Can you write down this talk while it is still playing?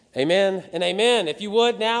Amen and amen. If you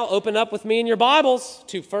would now open up with me in your Bibles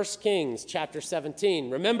to 1 Kings chapter 17.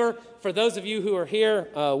 Remember, for those of you who are here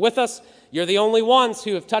with us, you're the only ones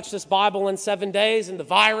who have touched this Bible in 7 days, and the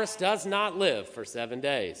virus does not live for 7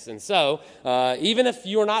 days. And so, even if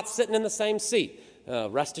you're not sitting in the same seat,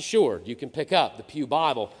 rest assured you can pick up the Pew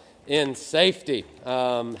Bible in safety.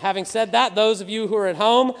 Having said that, those of you who are at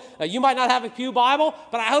home, you might not have a Pew Bible,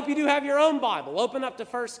 but I hope you do have your own Bible. Open up to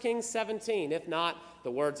 1 Kings 17. If not, the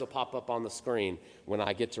words will pop up on the screen when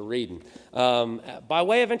I get to reading. By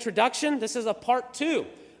way of introduction, this is a part 2.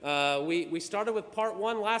 We started with part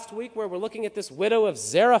 1 last week where we're looking at this widow of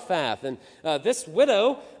Zarephath. And this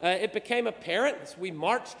widow, it became apparent as we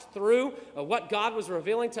marched through what God was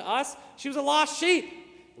revealing to us. She was a lost sheep.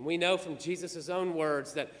 And we know from Jesus' own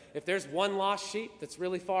words that if there's one lost sheep that's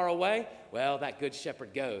really far away, well, that good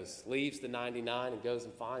shepherd goes, leaves the 99 and goes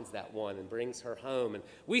and finds that one and brings her home. And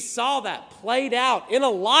we saw that played out in a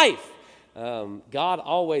life. God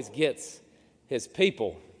always gets his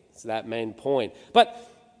people. It's that main point. But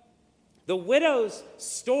the widow's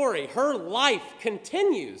story, her life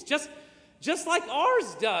continues, just like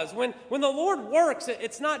ours does. When the Lord works,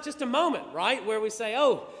 it's not just a moment, right, where we say,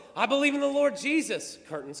 oh, I believe in the Lord Jesus.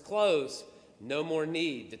 Curtains close. No more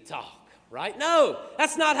need to talk, right? No,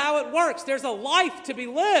 that's not how it works. There's a life to be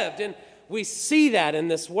lived, and we see that in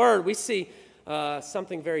this word. We see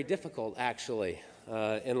something very difficult, actually,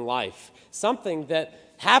 in life. Something that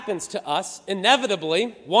happens to us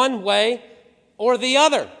inevitably, one way or the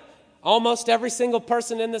other. Almost every single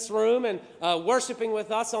person in this room and worshiping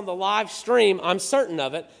with us on the live stream, I'm certain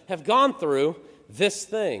of it, have gone through this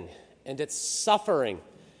thing, and it's suffering.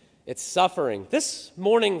 It's suffering. This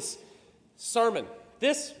morning's sermon,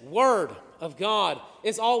 this word of God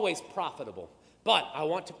is always profitable, but I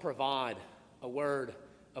want to provide a word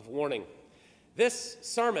of warning. This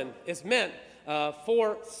sermon is meant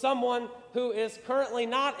for someone who is currently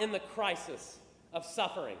not in the crisis of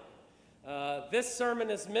suffering. This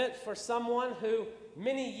sermon is meant for someone who,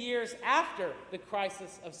 many years after the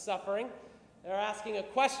crisis of suffering, they're asking a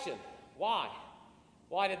question. Why?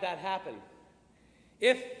 Why did that happen?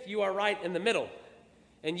 If you are right in the middle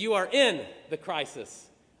and you are in the crisis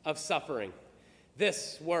of suffering,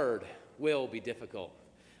 this word will be difficult.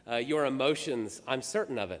 Your emotions, I'm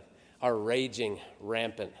certain of it, are raging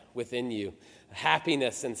rampant within you.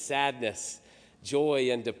 Happiness and sadness, joy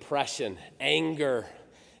and depression, anger,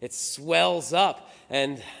 it swells up,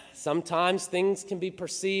 and sometimes things can be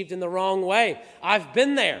perceived in the wrong way. I've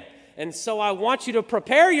been there, and so I want you to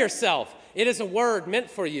prepare yourself. It is a word meant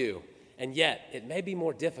for you. And yet, it may be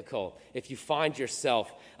more difficult if you find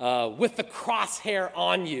yourself with the crosshair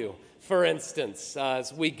on you, for instance,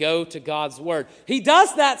 as we go to God's Word. He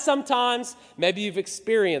does that sometimes. Maybe you've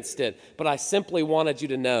experienced it, but I simply wanted you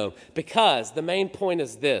to know, because the main point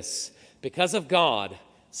is this: because of God,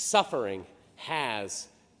 suffering has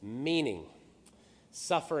meaning.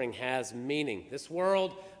 Suffering has meaning. This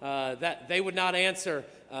world that they would not answer,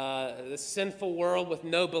 the sinful world with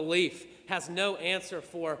no belief, has no answer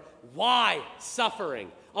for why suffering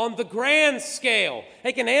on the grand scale.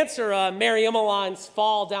 They can answer Mary Emmeline's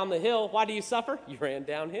fall down the hill. Why do you suffer? You ran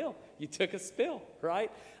downhill. You took a spill, right?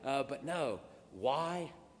 But no,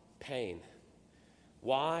 why pain?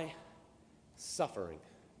 Why suffering?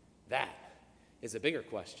 That is a bigger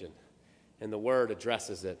question, and the Word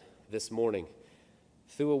addresses it this morning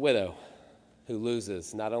through a widow who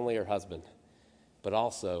loses not only her husband, but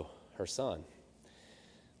also her son.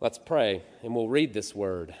 Let's pray, and we'll read this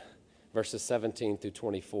word, verses 17 through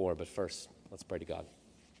 24. But first, let's pray to God.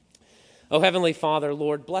 Oh, Heavenly Father,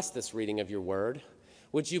 Lord, bless this reading of your word.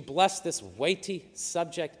 Would you bless this weighty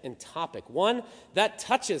subject and topic, one that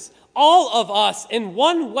touches all of us in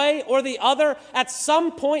one way or the other at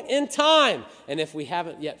some point in time. And if we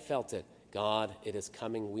haven't yet felt it, God, it is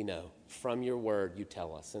coming, we know. From your word, you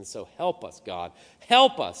tell us. And so help us, God.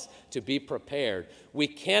 Help us to be prepared. We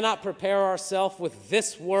cannot prepare ourselves with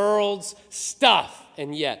this world's stuff.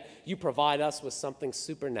 And yet, you provide us with something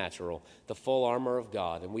supernatural, the full armor of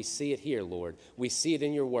God. And we see it here, Lord. We see it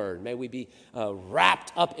in your word. May we be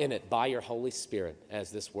wrapped up in it by your Holy Spirit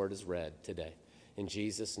as this word is read today. In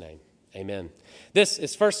Jesus' name, amen. This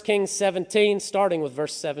is 1 Kings 17, starting with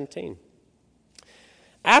verse 17.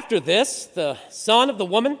 After this, the son of the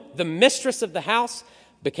woman, the mistress of the house,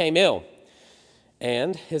 became ill,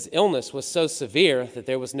 and his illness was so severe that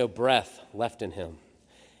there was no breath left in him.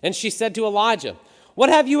 And she said to Elijah, "What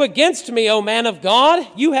have you against me, O man of God?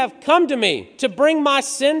 You have come to me to bring my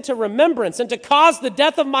sin to remembrance and to cause the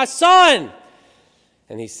death of my son."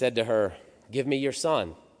 And he said to her, "Give me your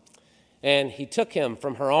son." And he took him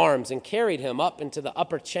from her arms and carried him up into the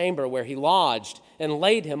upper chamber where he lodged and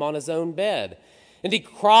laid him on his own bed. And he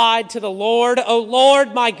cried to the Lord, O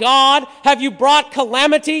Lord, my God, have you brought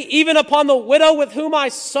calamity even upon the widow with whom I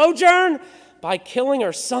sojourn by killing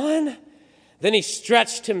her son? Then he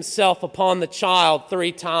stretched himself upon the child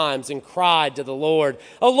 3 times and cried to the Lord,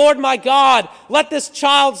 O Lord, my God, let this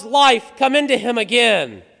child's life come into him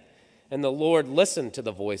again. And the Lord listened to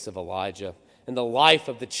the voice of Elijah, and the life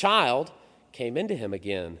of the child came into him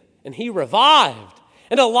again, and he revived.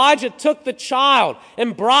 And Elijah took the child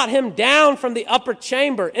and brought him down from the upper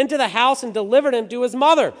chamber into the house and delivered him to his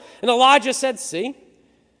mother. And Elijah said, See,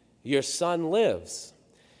 your son lives.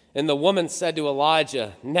 And the woman said to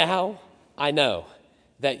Elijah, Now I know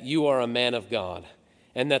that you are a man of God,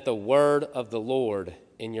 and that the word of the Lord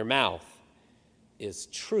in your mouth is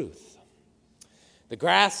truth. The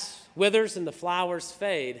grass withers and the flowers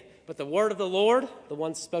fade, but the word of the Lord, the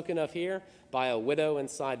one spoken of here by a widow in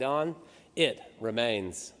Sidon, it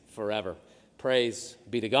remains forever. Praise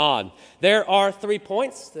be to God. There are 3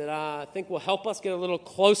 points that I think will help us get a little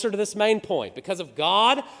closer to this main point. Because of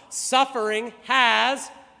God, suffering has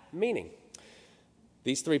meaning.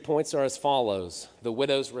 These 3 points are as follows: the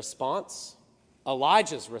widow's response,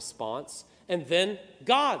 Elijah's response, and then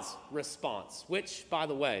God's response, which, by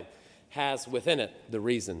the way, has within it the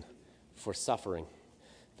reason for suffering,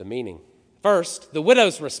 the meaning. First, the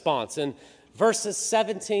widow's response. In verses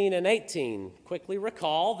 17 and 18, quickly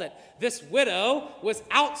recall that this widow was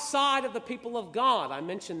outside of the people of God. I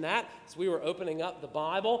mentioned that as we were opening up the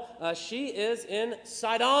Bible. She is in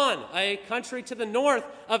Sidon, a country to the north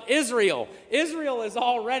of Israel. Israel is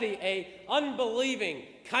already an unbelieving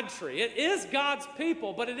country. It is God's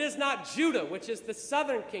people, but it is not Judah, which is the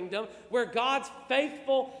southern kingdom, where God's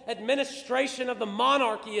faithful administration of the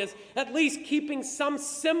monarchy is at least keeping some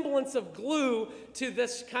semblance of glue to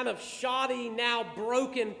this kind of shoddy, now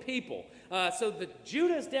broken people. So the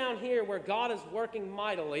Judah's down here where God is working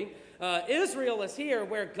mightily. Israel is here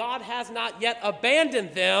where God has not yet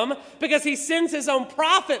abandoned them, because he sends his own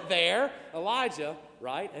prophet there, Elijah,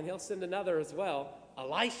 right? And he'll send another as well,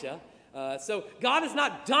 Elisha. So God is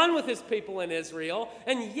not done with his people in Israel,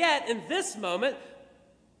 and yet in this moment,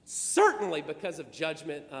 certainly because of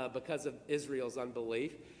judgment, because of Israel's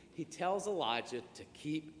unbelief, he tells Elijah to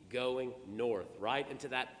keep going north, right, into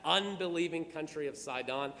that unbelieving country of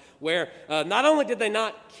Sidon, where not only did they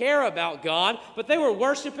not care about God, but they were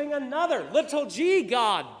worshiping another little g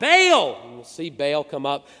god, Baal. And we'll see Baal come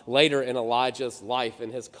up later in Elijah's life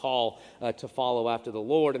and his call to follow after the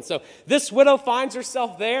Lord. And so this widow finds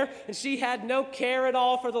herself there, and she had no care at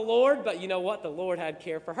all for the Lord, but you know what? The Lord had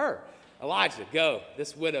care for her. Elijah, go.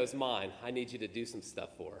 This widow's mine. I need you to do some stuff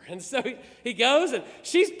for her. And so he goes, and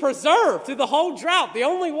she's preserved through the whole drought, the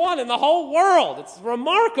only one in the whole world. It's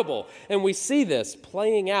remarkable. And we see this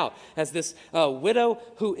playing out as this widow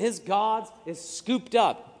who is God's is scooped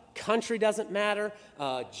up. Country doesn't matter.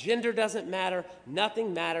 Gender doesn't matter.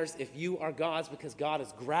 Nothing matters if you are God's, because God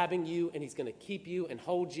is grabbing you and he's going to keep you and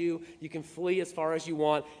hold you. You can flee as far as you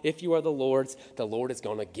want. If you are the Lord's, the Lord is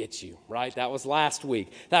going to get you, right? That was last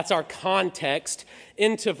week. That's our context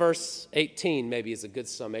into verse 18, maybe is a good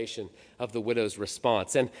summation of the widow's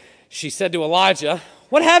response. And she said to Elijah,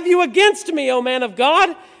 "What have you against me, O man of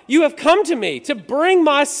God? You have come to me to bring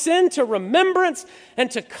my sin to remembrance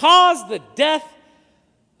and to cause the death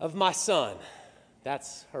of my son."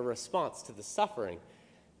 That's her response to the suffering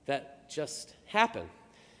that just happened.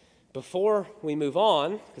 Before we move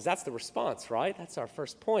on, because that's the response, right? That's our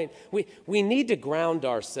first point. We need to ground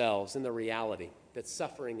ourselves in the reality that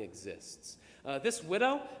suffering exists. This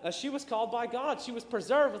widow, she was called by God. She was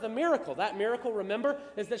preserved with a miracle. That miracle, remember,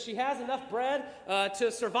 is that she has enough bread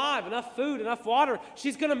to survive, enough food, enough water.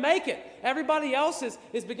 She's going to make it. Everybody else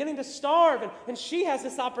is beginning to starve, and she has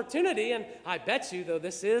this opportunity. And I bet you, though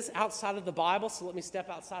this is outside of the Bible, so let me step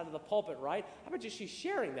outside of the pulpit, right? I bet you she's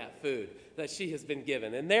sharing that food that she has been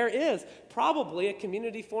given. And there is probably a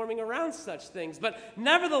community forming around such things. But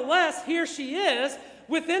nevertheless, here she is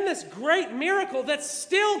within this great miracle that's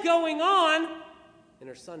still going on, and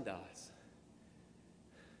her son dies.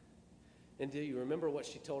 And do you remember what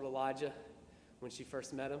she told Elijah when she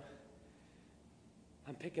first met him?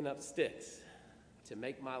 "I'm picking up sticks to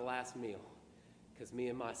make my last meal, because me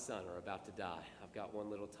and my son are about to die. I've got one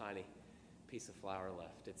little tiny piece of flour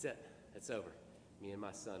left. It's it. It's over. Me and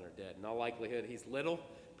my son are dead." In all likelihood, he's little,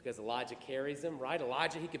 because Elijah carries him, right?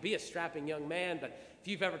 Elijah, he could be a strapping young man, but if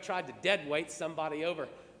you've ever tried to dead weight somebody over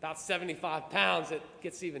about 75 pounds, it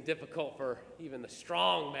gets even difficult for even the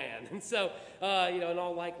strong man. And so, in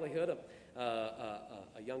all likelihood,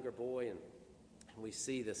 a younger boy, and we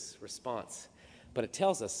see this response But it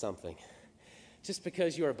tells us something. Just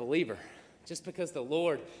because you're a believer, just because the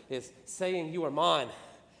Lord is saying you are mine,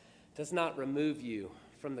 does not remove you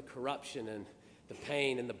from the corruption and the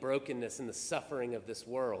pain and the brokenness and the suffering of this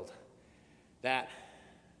world. That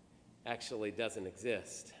actually doesn't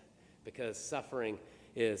exist, because suffering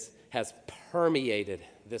has permeated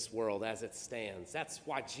this world as it stands. That's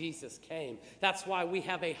why Jesus came. That's why we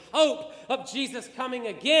have a hope of Jesus coming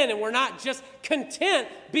again, and we're not just content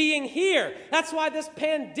being here. That's why this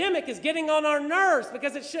pandemic is getting on our nerves,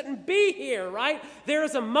 because it shouldn't be here, right? There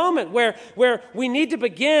is a moment where we need to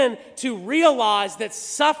begin to realize that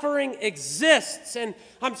suffering exists, and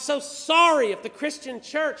I'm so sorry if the Christian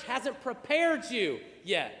church hasn't prepared you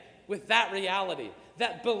yet with that reality.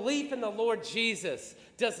 That belief in the Lord Jesus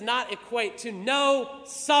does not equate to no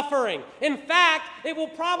suffering. In fact, it will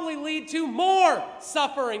probably lead to more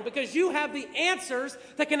suffering, because you have the answers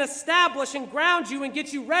that can establish and ground you and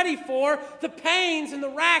get you ready for the pains and the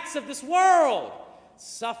racks of this world.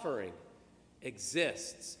 Suffering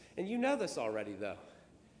exists. And you know this already, though.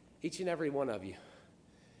 Each and every one of you.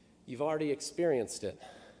 You've already experienced it,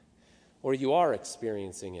 or you are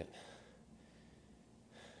experiencing it.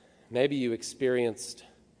 Maybe you experienced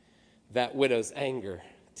that widow's anger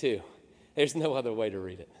too. There's no other way to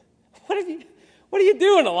read it. What are you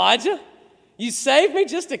doing, Elijah? You saved me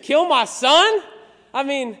just to kill my son? I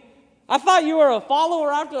mean, I thought you were a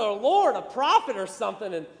follower after the Lord, a prophet or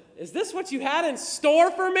something, and is this what you had in store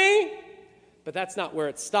for me? But that's not where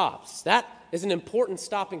it stops. That is an important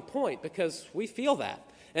stopping point, because we feel that.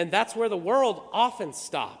 And that's where the world often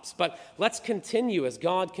stops. But let's continue as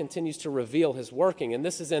God continues to reveal his working. And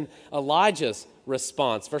this is in Elijah's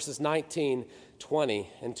response, verses 19, 20,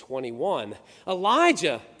 and 21.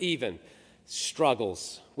 Elijah even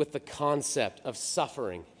struggles with the concept of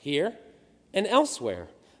suffering here and elsewhere.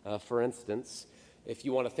 For instance, if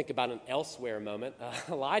you want to think about an elsewhere moment,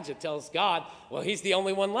 Elijah tells God, well, he's the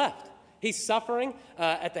only one left. He's suffering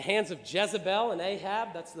at the hands of Jezebel and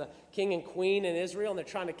Ahab. That's the king and queen in Israel, and they're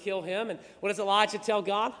trying to kill him. And what does Elijah tell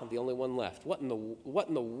God? I'm the only one left. What in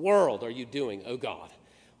the world are you doing, oh God?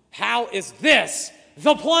 How is this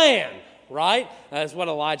the plan? Right? That's what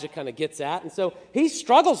Elijah kind of gets at. And so he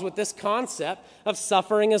struggles with this concept of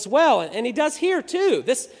suffering as well. And he does here too.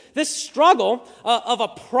 This struggle of a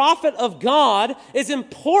prophet of God is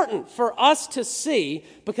important for us to see,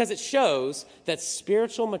 because it shows that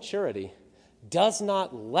spiritual maturity does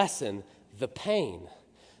not lessen the pain,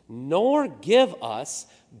 nor give us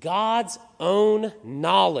God's own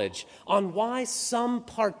knowledge on why some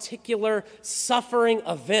particular suffering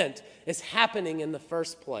event is happening in the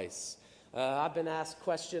first place. I've been asked a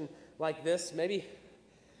question like this, maybe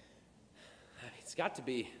it's got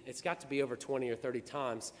to be over 20 or 30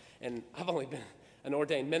 times, and I've only been an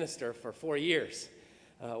ordained minister for 4 years.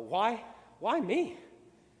 Why me?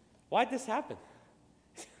 Why'd this happen?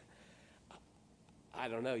 I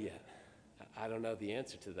don't know yet. I don't know the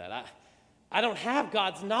answer to that. I don't have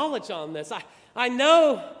God's knowledge on this. I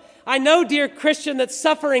know, dear Christian, that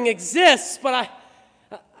suffering exists, but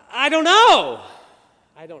I don't know.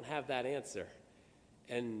 I don't have that answer,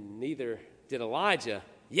 and neither did Elijah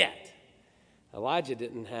yet. Elijah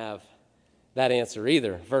didn't have that answer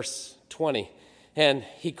either. Verse 20, and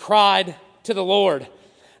he cried to the Lord.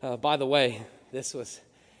 By the way, this was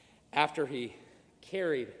after he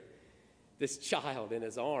carried this child in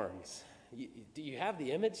his arms. Do you have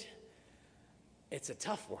the image? It's a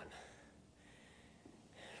tough one.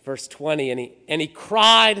 Verse 20, and he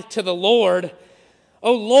cried to the Lord,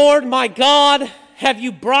 O Lord, my God, have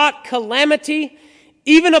you brought calamity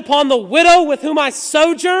even upon the widow with whom I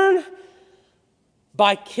sojourn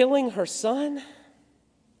by killing her son?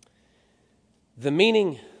 The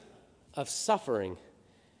meaning of suffering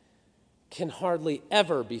can hardly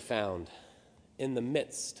ever be found in the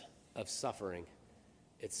midst of suffering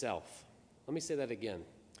itself. Let me say that again.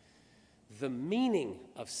 The meaning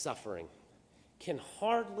of suffering can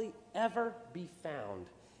hardly ever be found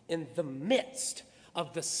in the midst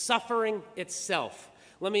of the suffering itself.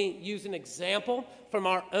 Let me use an example from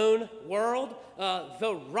our own world.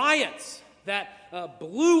 The riots that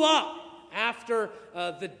blew up after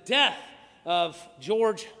the death of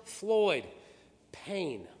George Floyd.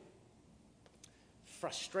 Pain,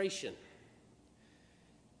 frustration,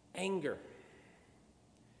 anger,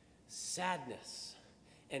 sadness,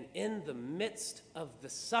 and in the midst of the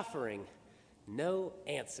suffering, no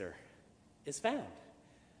answer is found.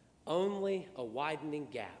 Only a widening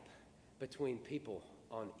gap between people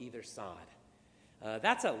on either side.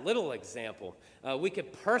 That's a little example. We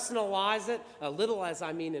could personalize it, a little as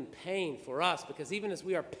I mean in pain for us, because even as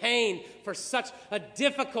we are paying for such a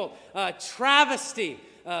difficult travesty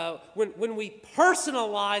when we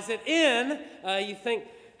personalize it you think,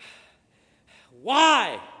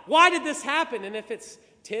 why? Why did this happen? And if it's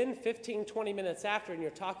 10, 15, 20 minutes after and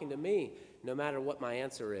you're talking to me, no matter what my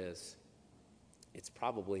answer is, it's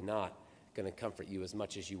probably not going to comfort you as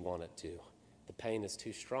much as you want it to. The pain is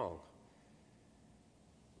too strong.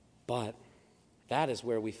 But that is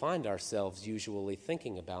where we find ourselves usually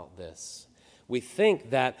thinking about this. We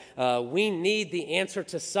think that we need the answer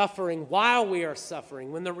to suffering while we are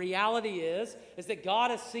suffering, when the reality is that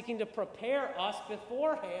God is seeking to prepare us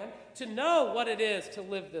beforehand to know what it is to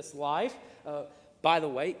live this life. By the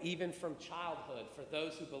way, even from childhood, for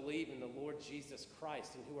those who believe in the Lord Jesus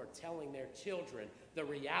Christ and who are telling their children the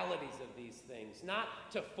realities of these things, not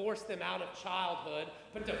to force them out of childhood,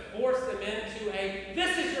 but to force them into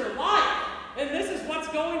this is your life, and this is what's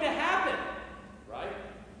going to happen,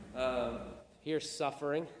 right? Here's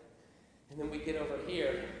suffering, and then we get over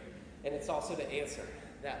here, and it's also to answer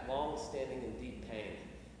that long-standing and deep pain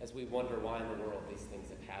as we wonder why in the world these things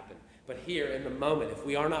have happened. But here in the moment, if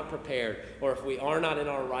we are not prepared or if we are not in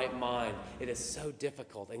our right mind, it is so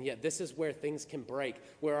difficult. And yet this is where things can break,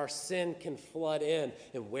 where our sin can flood in,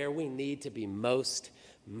 and where we need to be most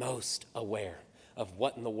aware of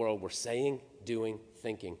what in the world we're saying, doing,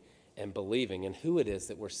 thinking, and believing, and who it is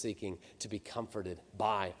that we're seeking to be comforted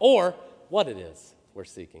by, or what it is we're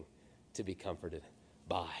seeking to be comforted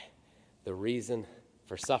by. The reason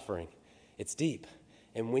for suffering, it's deep.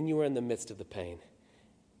 And when you are in the midst of the pain,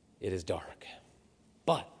 it is dark.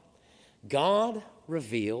 But God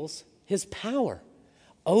reveals his power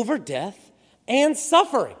over death and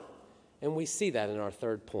suffering. And we see that in our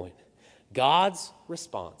third point. God's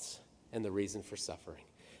response and the reason for suffering.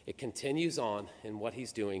 It continues on in what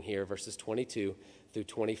he's doing here, verses 22 through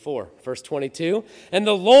 24. Verse 22, and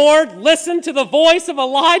the Lord listened to the voice of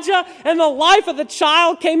Elijah, and the life of the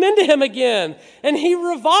child came into him again, and he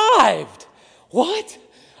revived. What?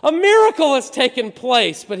 A miracle has taken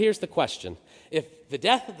place. But here's the question. If the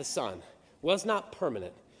death of the son was not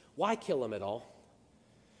permanent, why kill him at all?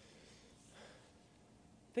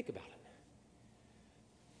 Think about it.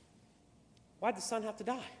 Why'd the son have to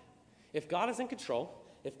die? If God is in control,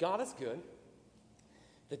 if God is good,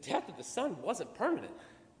 the death of the son wasn't permanent.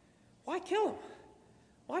 Why kill him?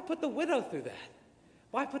 Why put the widow through that?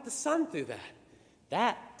 Why put the son through that?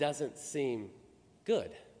 That doesn't seem good.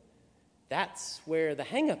 That's where the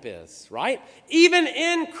hang-up is, right? Even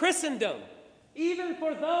in Christendom, even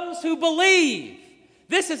for those who believe,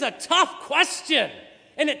 this is a tough question,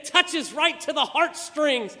 and it touches right to the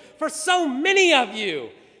heartstrings for so many of you,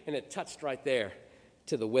 and it touched right there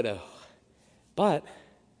to the widow. But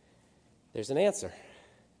there's an answer.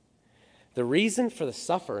 The reason for the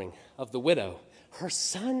suffering of the widow, her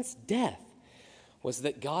son's death, was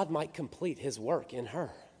that God might complete his work in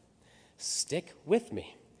her. Stick with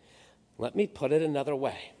me. Let me put it another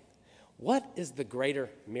way. What is the greater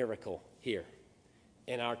miracle here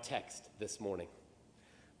in our text this morning?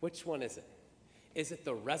 Which one is it? Is it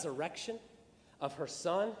the resurrection of her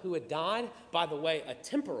son who had died? By the way, a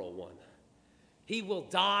temporal one. He will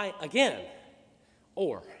die again.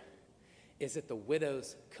 Or is it the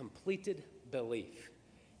widow's completed belief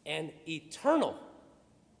and eternal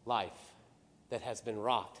life that has been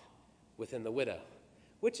wrought within the widow?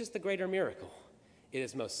 Which is the greater miracle? It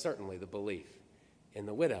is most certainly the belief in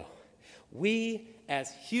the widow. We, as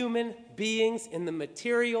human beings in the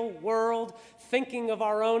material world, thinking of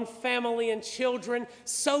our own family and children,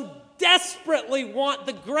 so desperately want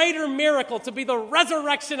the greater miracle to be the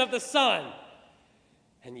resurrection of the son.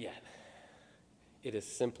 And yet, it is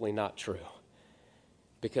simply not true,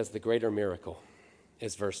 because the greater miracle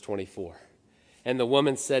is verse 24. And the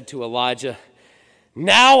woman said to Elijah,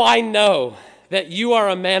 now I know that you are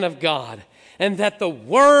a man of God, and that the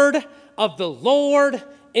word of the Lord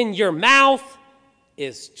in your mouth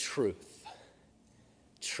is truth.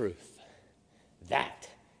 Truth. That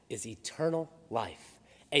is eternal life,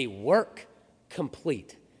 a work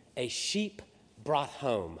complete, a sheep brought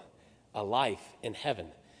home, a life in heaven.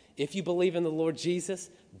 If you believe in the Lord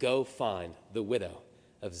Jesus, go find the widow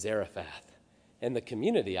of Zarephath and the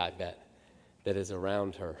community, I bet, that is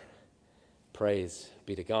around her. Praise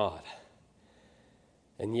be to God.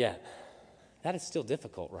 And yet, that is still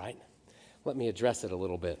difficult, right? Let me address it a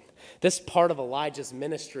little bit. This part of Elijah's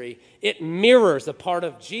ministry, it mirrors a part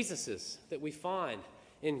of Jesus's that we find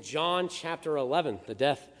in John chapter 11, the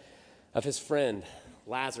death of his friend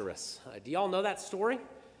Lazarus. Do y'all know that story?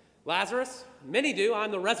 Lazarus? Many do.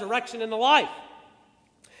 I'm the resurrection and the life.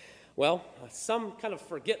 Well, some kind of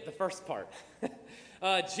forget the first part.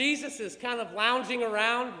 Jesus is kind of lounging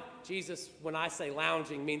around. Jesus, when I say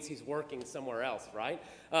lounging, means he's working somewhere else, right?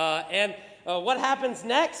 And what happens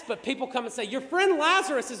next? But people come and say, your friend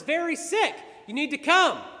Lazarus is very sick. You need to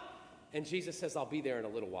come. And Jesus says, I'll be there in a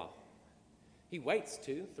little while. He waits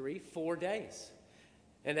 2, 3, 4 days.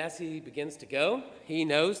 And as he begins to go, he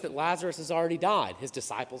knows that Lazarus has already died. His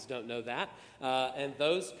disciples don't know that. And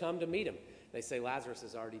those come to meet him. They say, Lazarus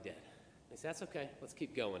is already dead. He says, that's okay, let's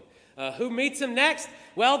keep going. Who meets him next?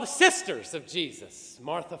 Well, the sisters of Jesus,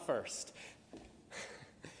 Martha first.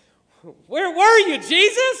 Where were you,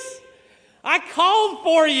 Jesus? I called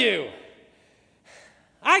for you.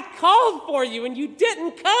 I called for you and you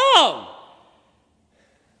didn't come.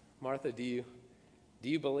 Martha, do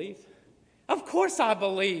you believe? Of course I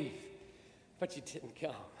believe, but you didn't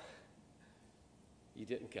come. You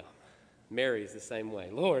didn't come. Mary's the same way.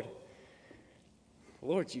 Lord,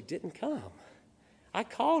 you didn't come. I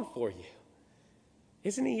called for you.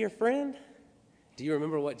 Isn't he your friend? Do you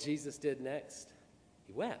remember what Jesus did next?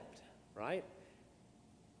 He wept, right?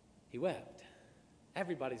 He wept.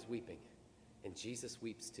 Everybody's weeping. And Jesus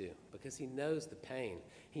weeps too because he knows the pain.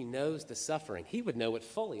 He knows the suffering. He would know it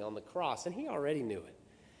fully on the cross, and he already knew it.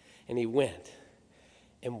 And he went.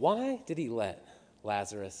 And why did he let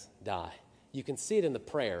Lazarus die? You can see it in the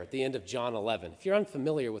prayer at the end of John 11. If you're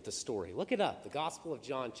unfamiliar with the story, look it up. The Gospel of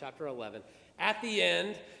John, chapter 11. At the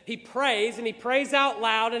end, he prays, and he prays out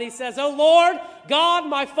loud, and he says, Oh Lord, God,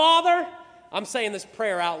 my Father. I'm saying this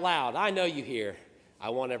prayer out loud. I know you hear.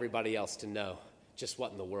 I want everybody else to know just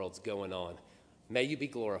what in the world's going on. May you be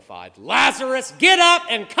glorified. Lazarus, get up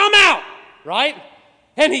and come out, right?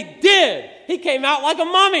 And he did. He came out like a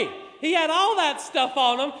mummy. He had all that stuff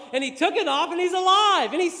on him, and he took it off, and he's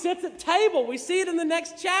alive, and he sits at table. We see it in the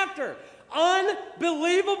next chapter.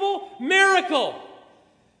 Unbelievable miracle.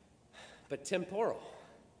 But temporal.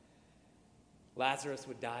 Lazarus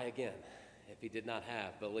would die again if he did not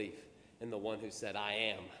have belief in the one who said, I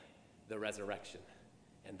am the resurrection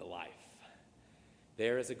and the life.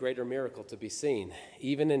 There is a greater miracle to be seen,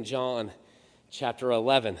 even in John chapter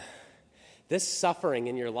 11. This suffering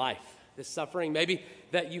in your life, this suffering maybe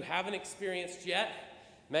that you haven't experienced yet,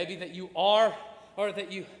 maybe that you are, or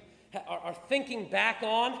that you are thinking back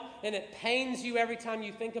on, and it pains you every time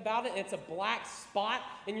you think about it, and it's a black spot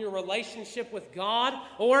in your relationship with God,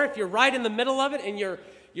 or if you're right in the middle of it and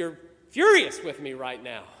you're furious with me right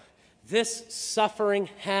now. This suffering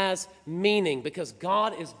has meaning because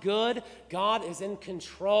God is good, God is in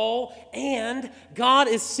control, and God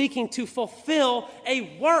is seeking to fulfill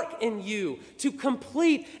a work in you, to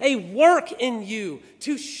complete a work in you,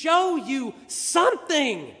 to show you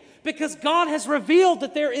something. Because God has revealed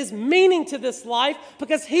that there is meaning to this life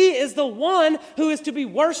because he is the one who is to be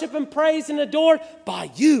worshiped and praised and adored by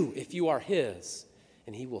you if you are his.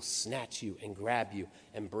 And he will snatch you and grab you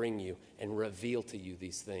and bring you and reveal to you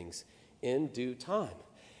these things in due time.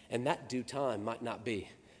 And that due time might not be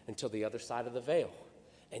until the other side of the veil.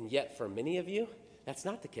 And yet for many of you, that's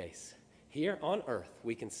not the case. Here on earth,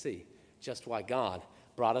 we can see just why God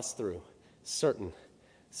brought us through certain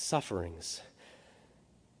sufferings.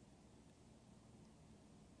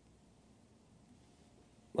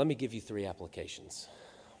 Let me give you 3 applications.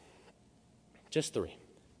 Just 3.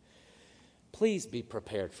 Please be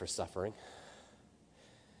prepared for suffering.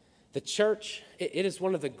 The church, it is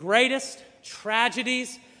one of the greatest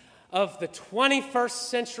tragedies of the 21st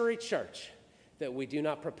century church that we do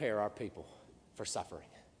not prepare our people for suffering.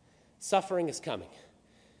 Suffering is coming.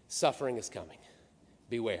 Suffering is coming.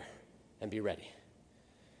 Beware and be ready.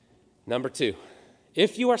 Number 2,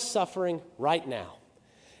 if you are suffering right now,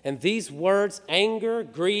 and these words anger,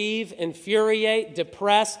 grieve, infuriate,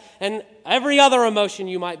 depress, and every other emotion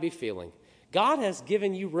you might be feeling, God has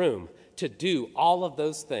given you room to do all of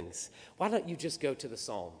those things. Why don't you just go to the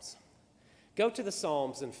Psalms? Go to the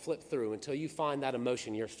Psalms and flip through until you find that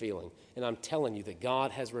emotion you're feeling. And I'm telling you that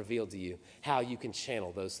God has revealed to you how you can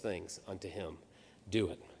channel those things unto him. Do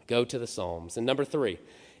it. Go to the Psalms. And number 3,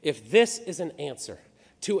 if this is an answer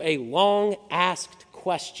to a long-asked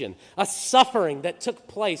question, a suffering that took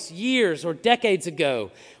place years or decades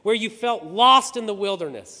ago where you felt lost in the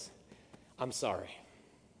wilderness, I'm sorry.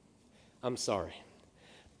 I'm sorry.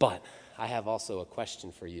 But I have also a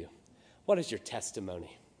question for you. What is your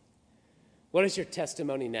testimony? What is your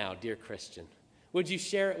testimony now, dear Christian? Would you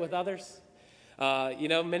share it with others?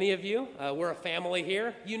 Many of you, we're a family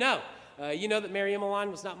here. You know that Mary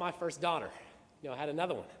Emmeline was not my first daughter. I had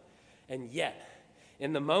another one. And yet,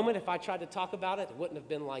 In the moment, if I tried to talk about it, it wouldn't have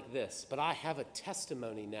been like this. But I have a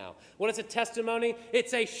testimony now. What is a testimony?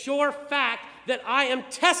 It's a sure fact that I am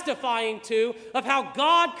testifying to of how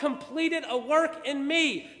God completed a work in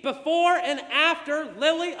me. Before and after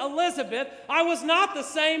Lily Elizabeth, I was not the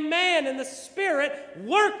same man, and the Spirit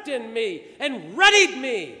worked in me and readied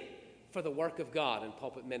me for the work of God in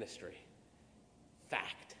pulpit ministry.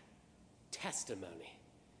 Fact. Testimony.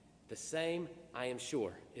 The same, I am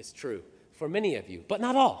sure, is true for many of you, but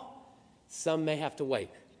not all. Some may have to wait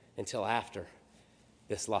until after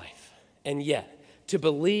this life. And yet, to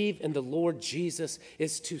believe in the Lord Jesus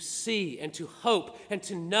is to see and to hope and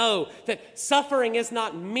to know that suffering is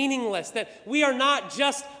not meaningless, that we are not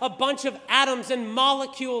just a bunch of atoms and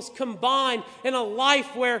molecules combined in a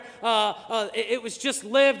life where it was just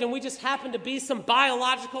lived and we just happen to be some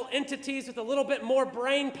biological entities with a little bit more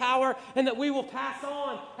brain power, and that we will pass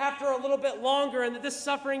on after a little bit longer, and that this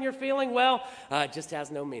suffering you're feeling, well, it just has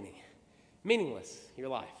no meaning. Meaningless, your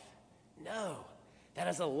life. No. That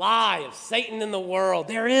is a lie of Satan in the world.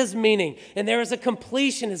 There is meaning, and there is a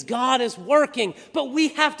completion as God is working, but we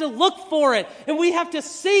have to look for it, and we have to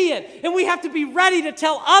see it, and we have to be ready to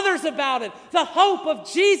tell others about it. The hope of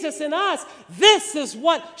Jesus in us. This is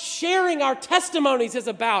what sharing our testimonies is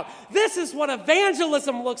about. This is what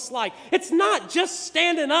evangelism looks like. It's not just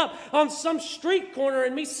standing up on some street corner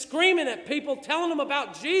and me screaming at people, telling them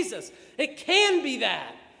about Jesus. It can be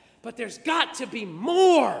that, but there's got to be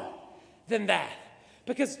more than that.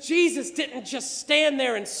 Because Jesus didn't just stand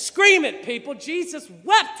there and scream at people. Jesus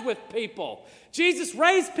wept with people. Jesus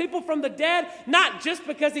raised people from the dead, not just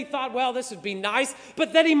because he thought, well, this would be nice,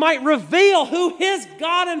 but that he might reveal who his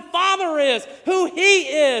God and Father is, who he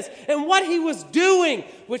is, and what he was doing,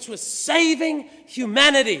 which was saving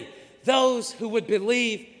humanity, those who would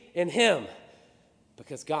believe in him.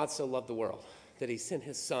 Because God so loved the world that he sent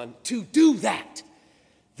his Son to do that.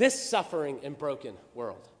 This suffering and broken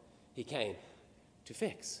world he came to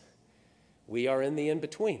fix. We are in the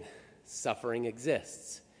in-between. Suffering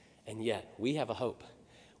exists, and yet we have a hope.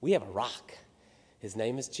 We have a rock. His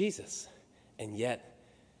name is Jesus. And yet,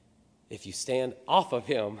 if you stand off of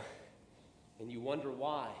him and you wonder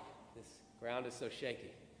why this ground is so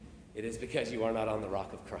shaky, it is because you are not on the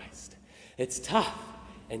rock of Christ. It's tough,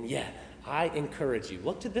 and yet I encourage you,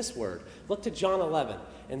 look to this word, look to John 11,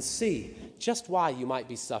 and see just why you might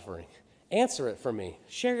be suffering. Answer it for me.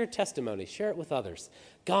 Share your testimony. Share it with others.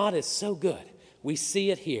 God is so good. We see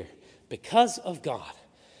it here. Because of God,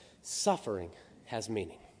 suffering has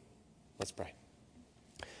meaning. Let's pray.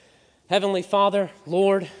 Heavenly Father,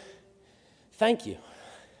 Lord, thank you.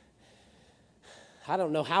 I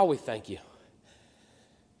don't know how we thank you.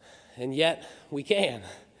 And yet we can.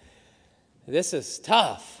 This is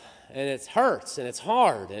tough, and it hurts, and it's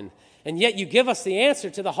hard, and yet you give us the answer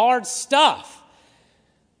to the hard stuff.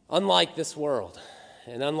 Unlike this world,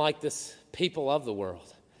 and unlike this people of the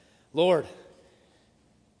world. Lord,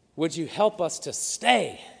 would you help us to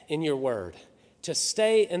stay in your word, to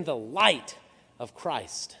stay in the light of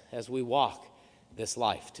Christ as we walk this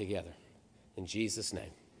life together. In Jesus'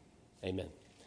 name, amen.